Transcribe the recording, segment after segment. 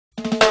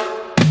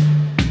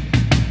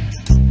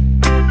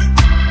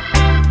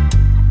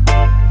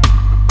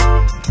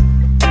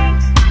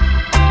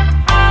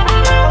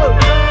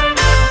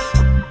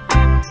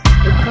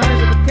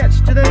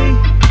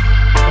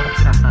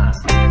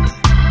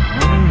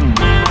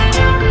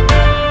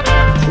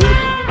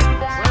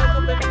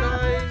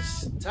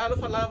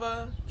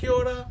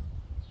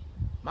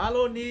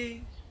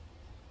Maloni,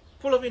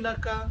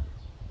 Pulavinaka,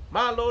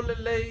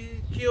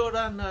 Malolele,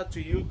 Kiorana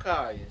to you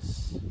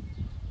guys.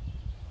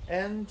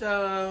 And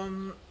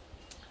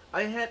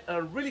I had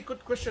a really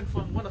good question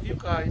from one of you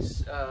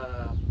guys,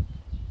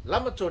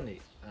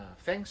 Lamatoni.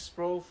 Thanks,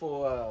 bro,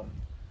 for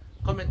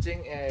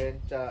commenting and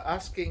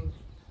asking,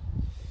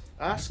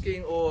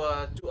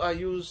 or do I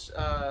use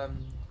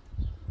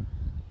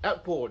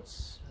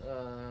outboards?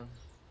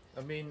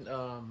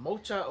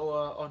 Motor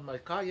or on my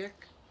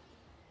kayak?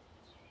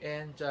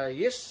 And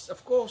yes,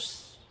 of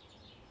course.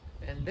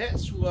 And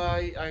that's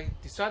why I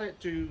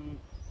decided to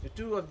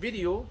do a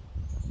video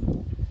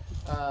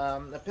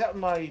about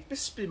my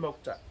Bixpy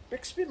motor.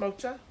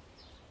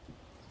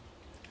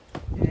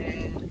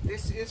 And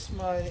this is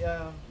my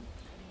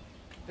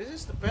this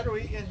is the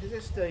battery, and this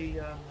is the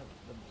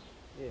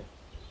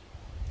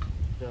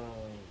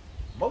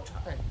motor.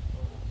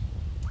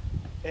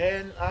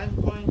 And I'm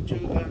going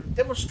to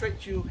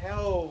demonstrate you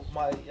how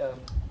my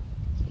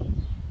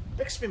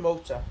Bixpy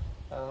motor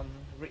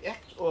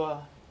react,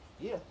 or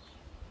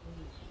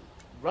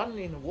run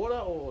in water,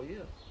 or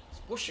it's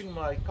pushing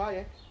my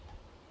kayak.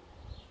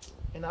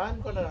 And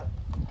I'm gonna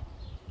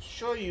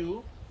show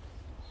you.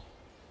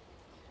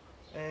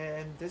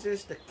 And this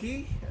is the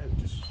key.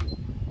 Just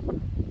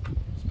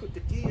put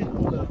the key in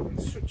the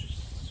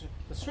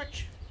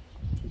switch,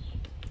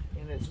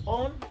 and it's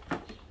on.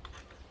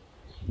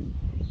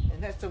 And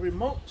that's the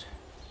remote.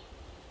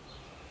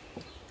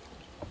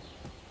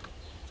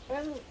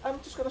 And I'm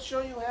just gonna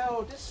show you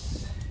how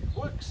this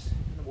works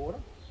in the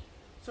water.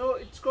 So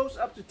it goes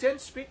up to 10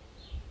 speed.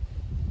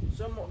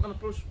 So I'm gonna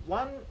push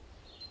one,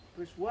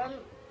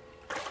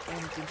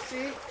 and you can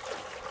see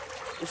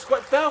it's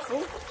quite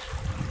powerful.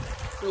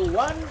 So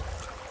 1,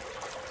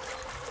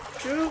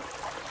 2,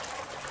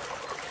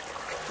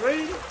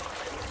 3,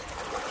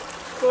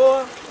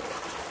 4,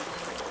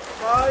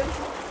 5,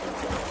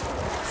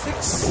 6,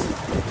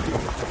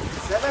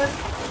 7,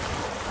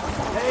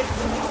 8,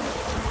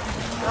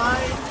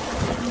 9,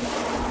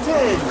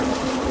 10.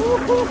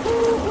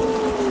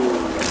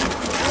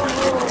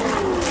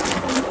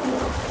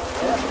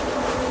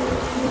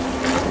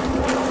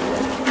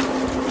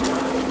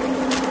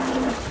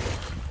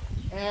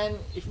 And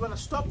if you want to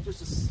stop,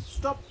 just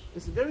stop.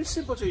 It's very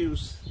simple to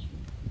use.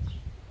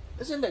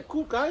 Isn't that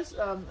cool, guys?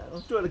 I'll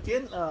do it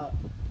again.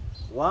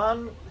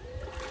 1,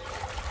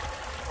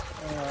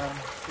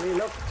 3,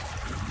 look.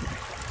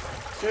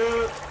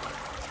 2,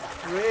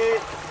 3,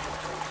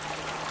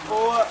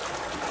 4,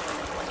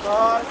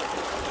 5,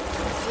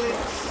 6,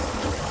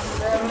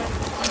 7,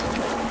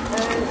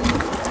 8,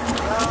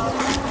 9,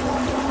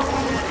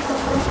 10.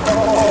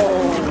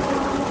 Oh!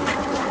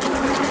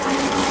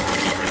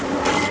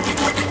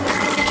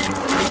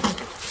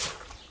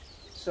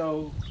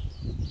 So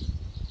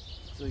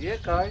yeah,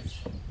 guys.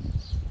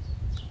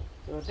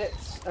 So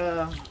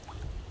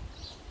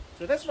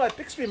that's my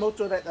Bixpy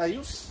motor that I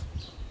use.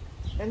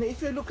 And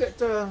if you look at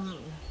the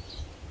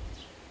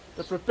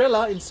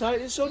propeller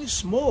inside, it's only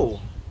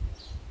small,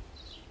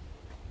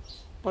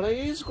 but it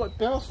is quite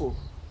powerful.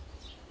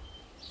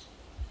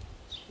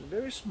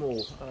 Very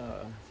small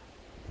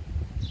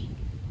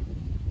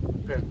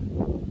propeller.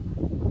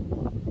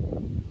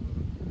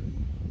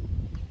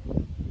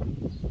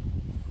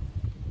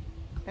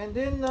 And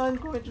then I'm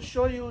going to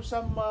show you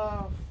some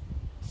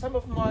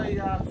of my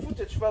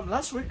footage from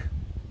last week,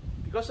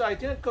 because I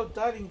didn't go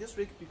diving this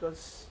week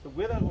because the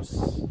weather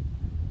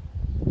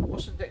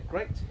wasn't that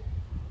great.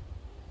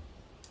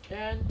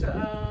 And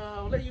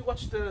I'll let you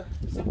watch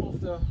some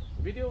of the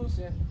videos,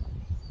 and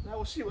I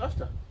will see you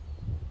after.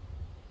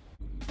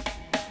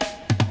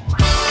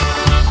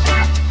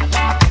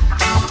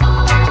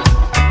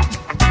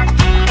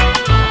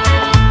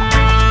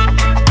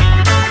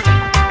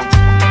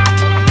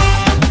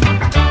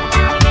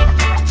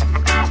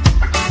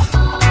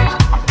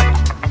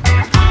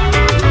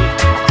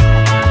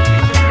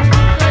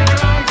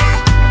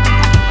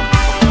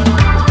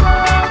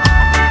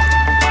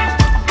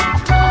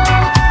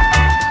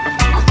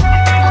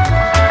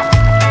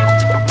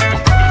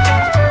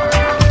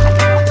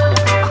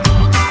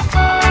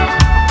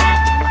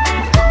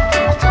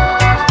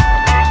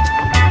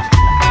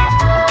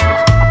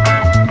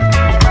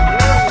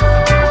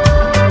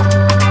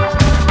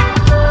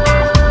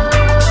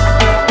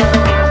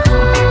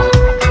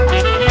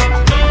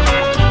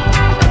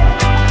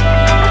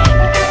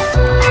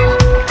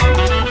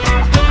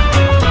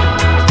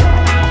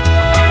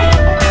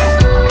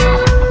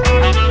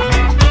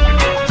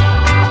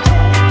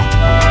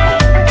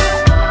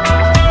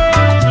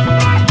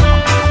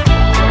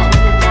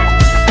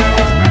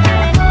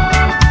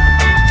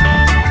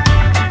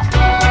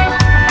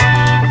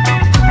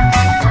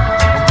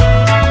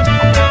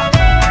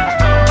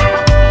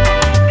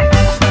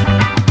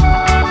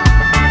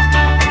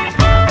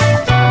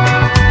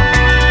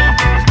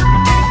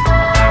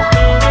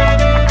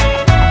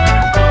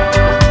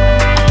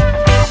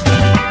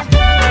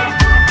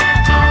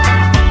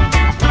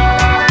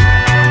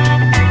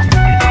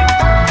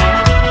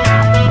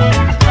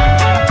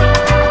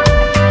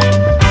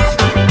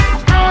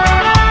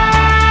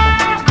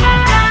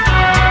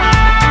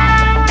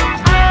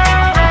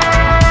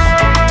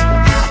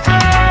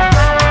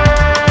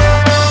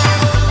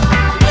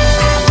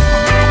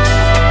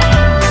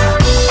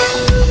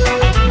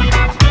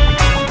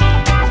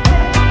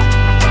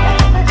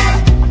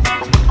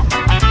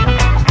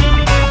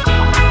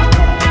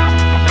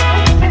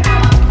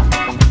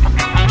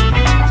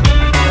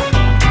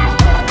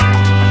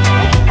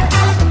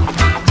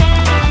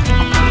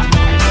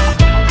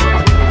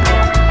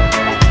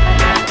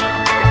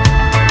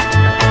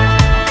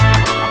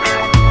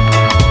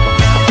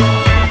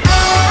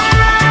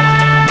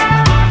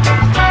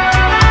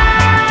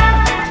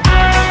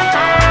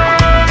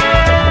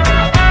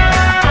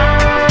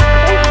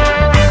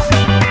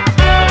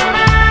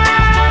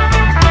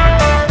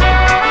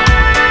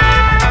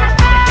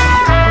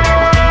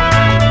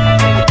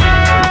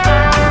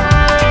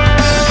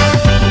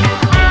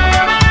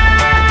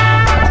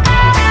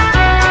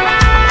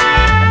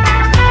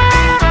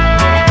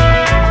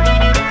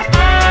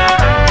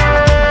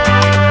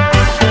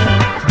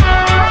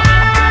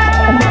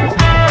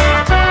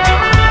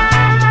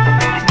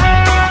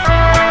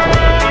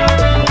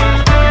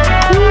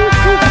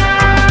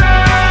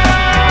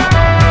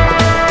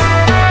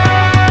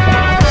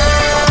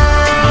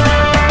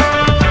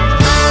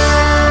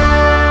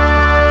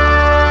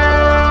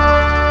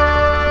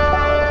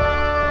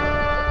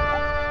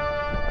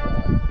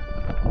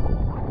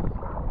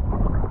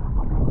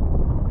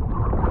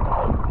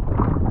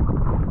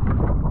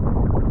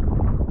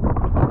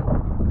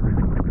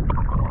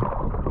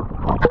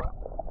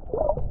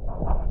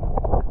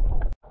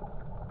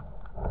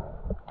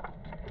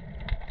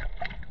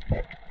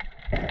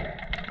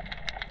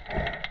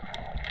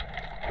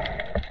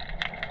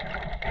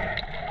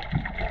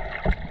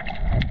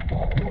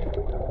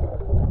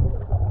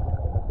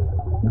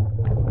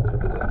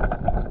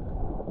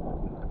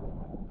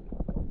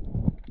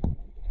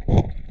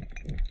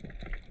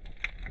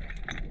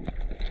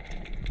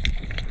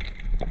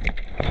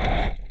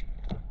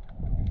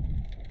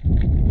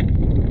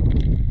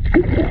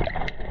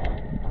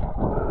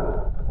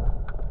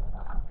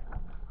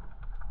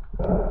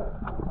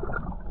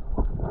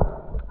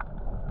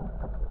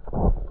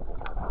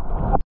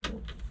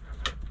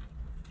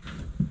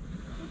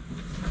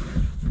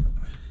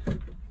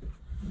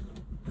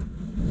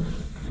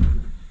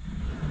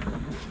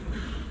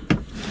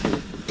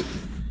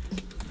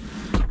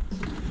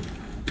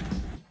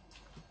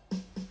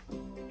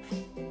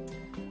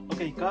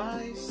 Okay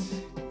guys,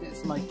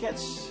 that's my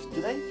catch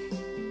today.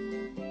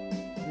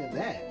 Look at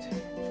that.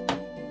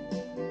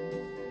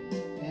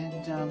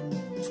 And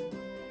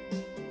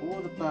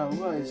all the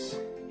Paua is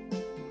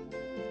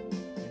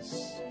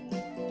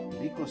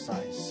legal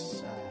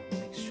size.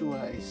 Make sure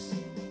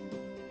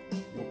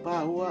your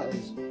Paua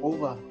is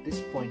over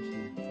this point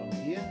here, from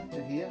here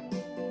to here.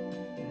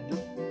 And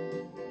look,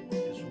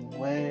 it's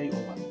way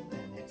over,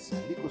 and it's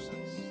legal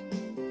size.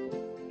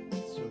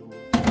 So,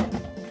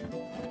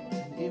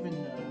 and even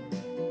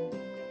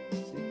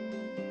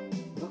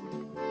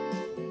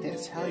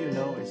that's how you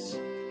know it's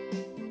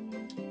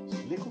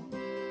legal.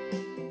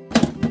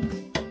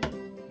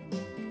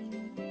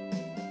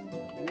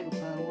 All the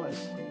Paua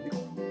is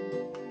legal.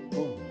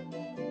 Boom.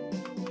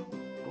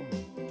 Boom.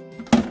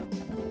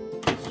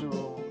 So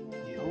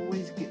you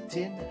always get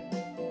 10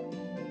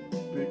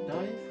 per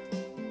dive,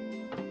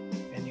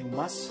 and you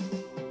must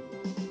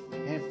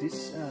have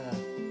this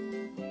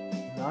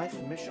knife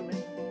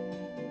measurement.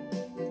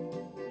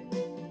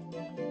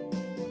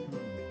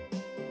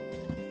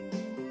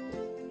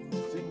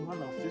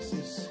 This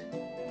is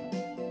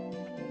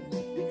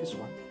the biggest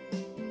one.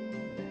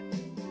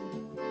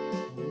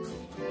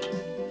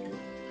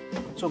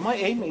 So my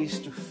aim is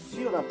to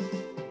fill up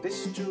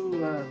this two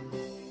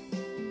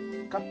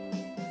cup.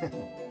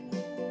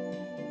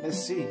 Let's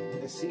see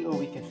if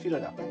we can fill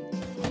it up.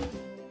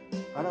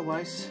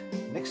 Otherwise,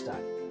 next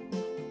time.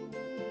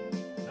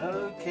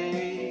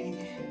 Okay,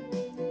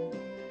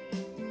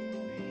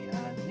 we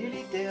are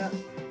nearly there.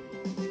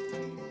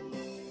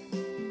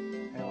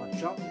 Our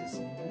job is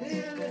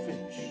nearly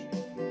finished.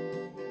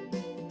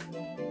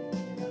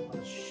 And I'm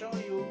going to show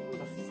you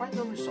the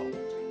final result.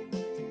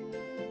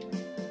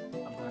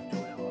 I'm going to do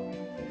our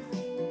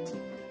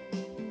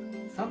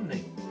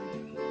thumbnail.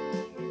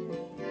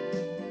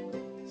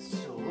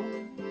 So,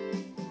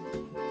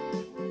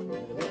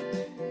 look at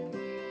that.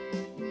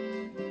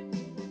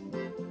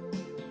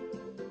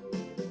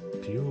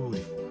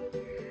 Beautiful.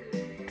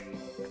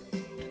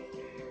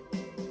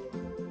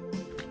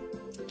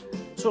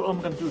 So what I'm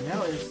going to do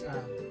now is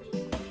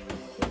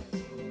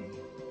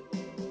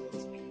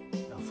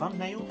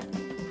thumbnail,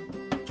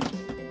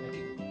 make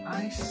it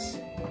nice,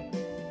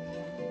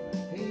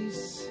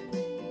 this,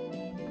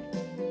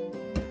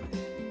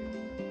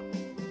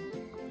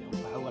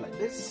 Paua like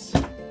this.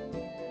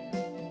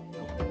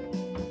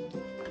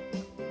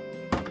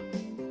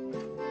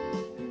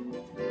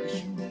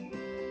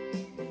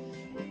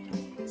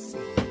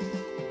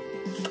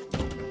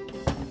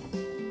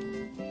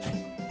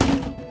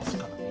 It's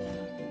gonna be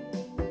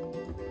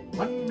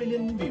 1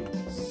 million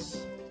views.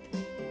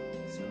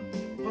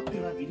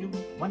 Popular video,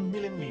 1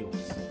 million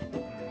views.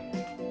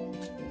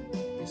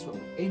 That's what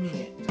we're aiming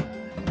at.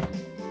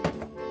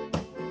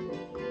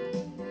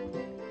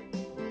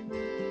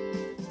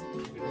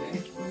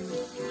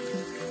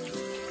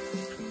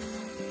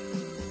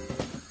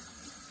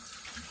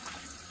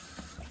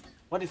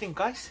 What do you think,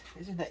 guys?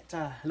 Isn't that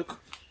look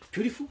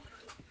beautiful?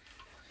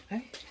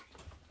 Hey?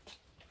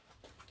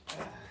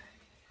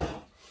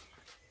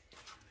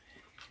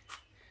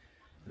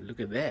 Look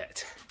at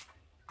that.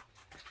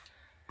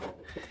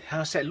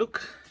 How's that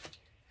look?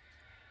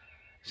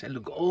 Does that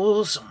look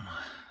awesome?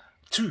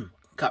 2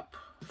 cup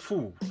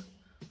full.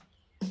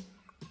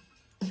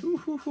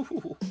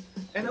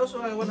 And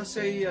also I want to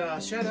say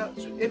shout out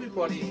to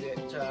everybody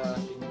that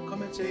been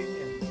commenting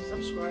and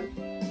subscribe.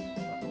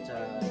 But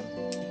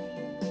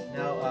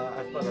now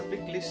I've got a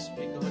big list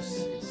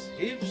because it's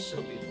heaps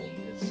of people.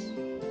 It's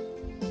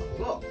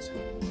a lot.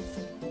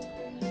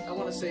 I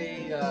want to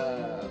say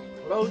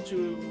hello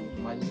to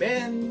my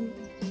man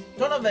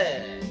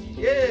Donovan.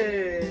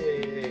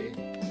 Yay!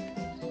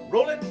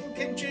 Roland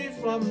Kimchi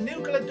from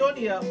New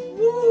Caledonia.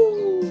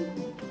 Woo!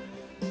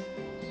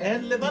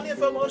 And Levania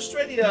from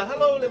Australia.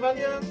 Hello,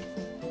 Levania.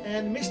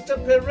 And Mr.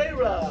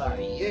 Pereira.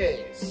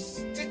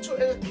 Yes. Tito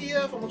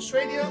Elkia from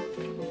Australia.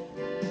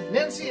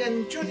 Nancy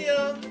and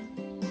Junior,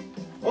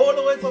 all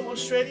the way from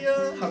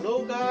Australia.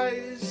 Hello,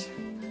 guys.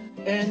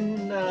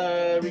 And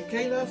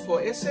Rikela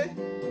for Ese.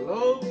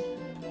 Hello.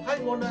 Hi,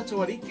 Mona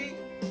Tawariki.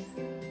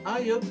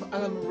 Ayub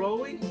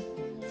Alamrowi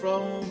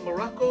from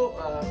Morocco.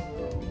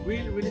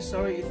 Really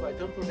sorry if I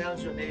don't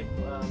pronounce your name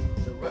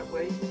the right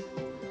way.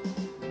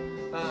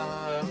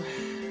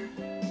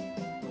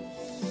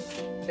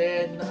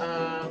 And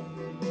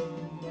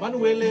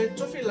Manuele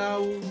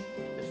Tofilau,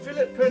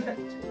 Philip Pernat,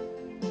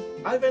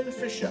 Ivan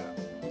Fisher,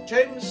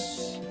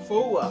 James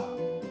Paua,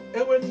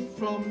 Ewan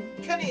from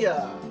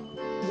Kenya.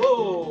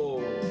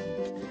 Whoa!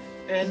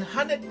 And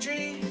Hanet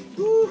G.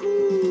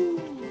 Woohoo!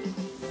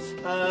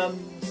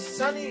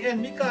 Sunny and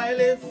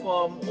Mikaele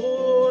from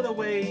all the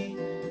way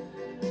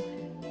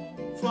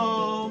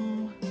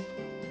from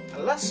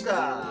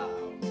Alaska.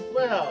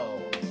 Well,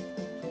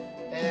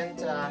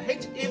 and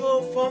H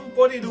Evil from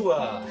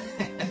Porirua.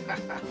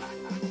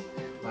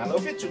 Malo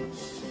fitu.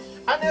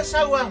 Ane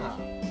Sawanga.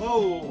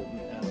 Oh.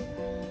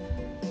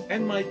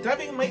 And my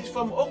driving mates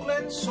from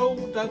Auckland, Soul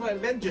Driver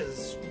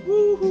Adventures.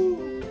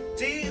 Woohoo!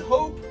 T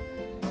Hope,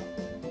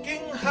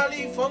 King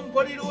Harley from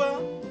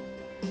Porirua.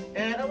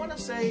 And I want to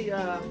say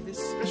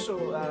this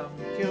special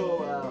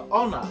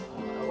Honor.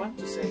 I want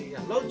to say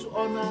hello to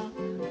Honor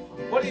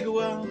from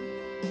Porirua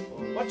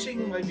for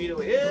watching my video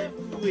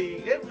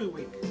every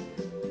week.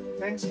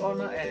 Thanks,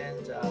 Honor,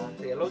 and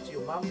say hello to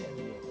your mom and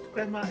your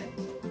grandma and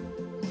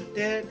your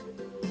dad.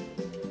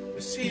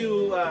 We'll see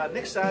you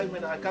next time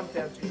when I come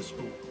down to your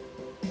school.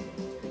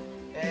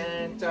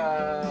 And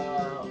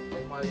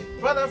my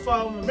brother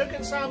from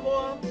American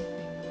Samoa,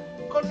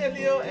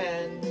 Cornelio,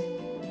 and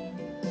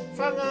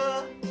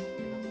Fanga,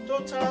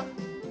 Dota,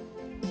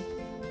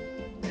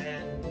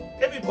 and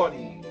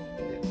everybody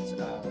that's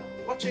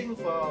watching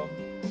from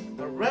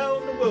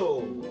around the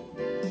world.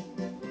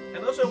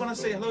 And also I want to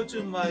say hello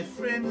to my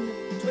friend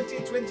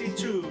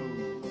 2022.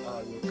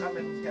 We'll come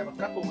and have a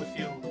couple with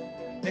you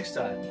next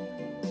time.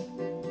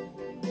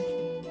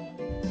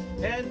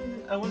 And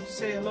I want to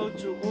say hello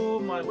to all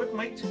my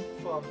webmates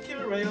from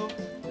Kina Rail.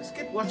 Just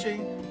keep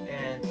watching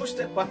and push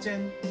that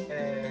button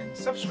and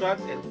subscribe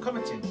and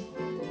commenting.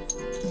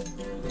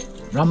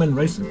 Ramen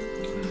racing.